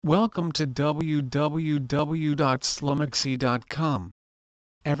Welcome to www.slummoxy.com.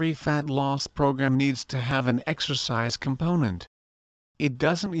 Every fat loss program needs to have an exercise component. It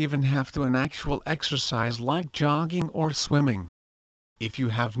doesn't even have to an actual exercise like jogging or swimming. If you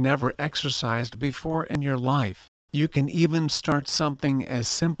have never exercised before in your life, you can even start something as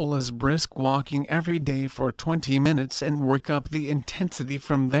simple as brisk walking every day for 20 minutes and work up the intensity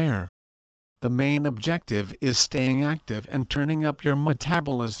from there. The main objective is staying active and turning up your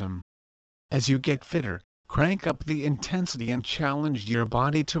metabolism. As you get fitter, crank up the intensity and challenge your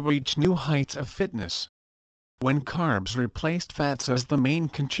body to reach new heights of fitness. When carbs replaced fats as the main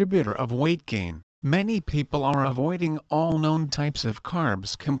contributor of weight gain, many people are avoiding all known types of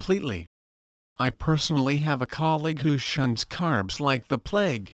carbs completely. I personally have a colleague who shuns carbs like the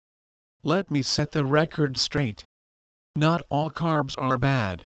plague. Let me set the record straight. Not all carbs are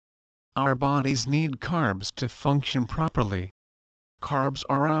bad. Our bodies need carbs to function properly. Carbs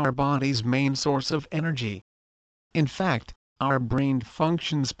are our body's main source of energy. In fact, our brain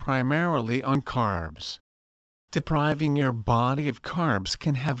functions primarily on carbs. Depriving your body of carbs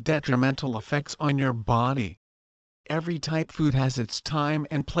can have detrimental effects on your body. Every type food has its time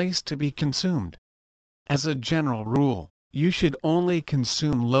and place to be consumed. As a general rule, you should only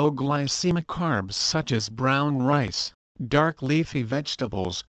consume low glycemic carbs such as brown rice, dark leafy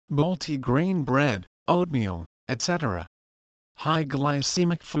vegetables, multi-grain bread, oatmeal, etc. High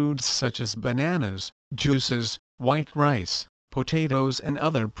glycemic foods such as bananas, juices, white rice, potatoes and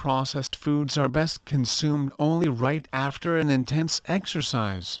other processed foods are best consumed only right after an intense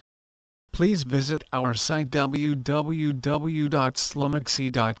exercise. Please visit our site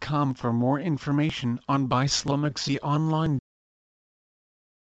www.slummoxy.com for more information on Buy Slummoxy online.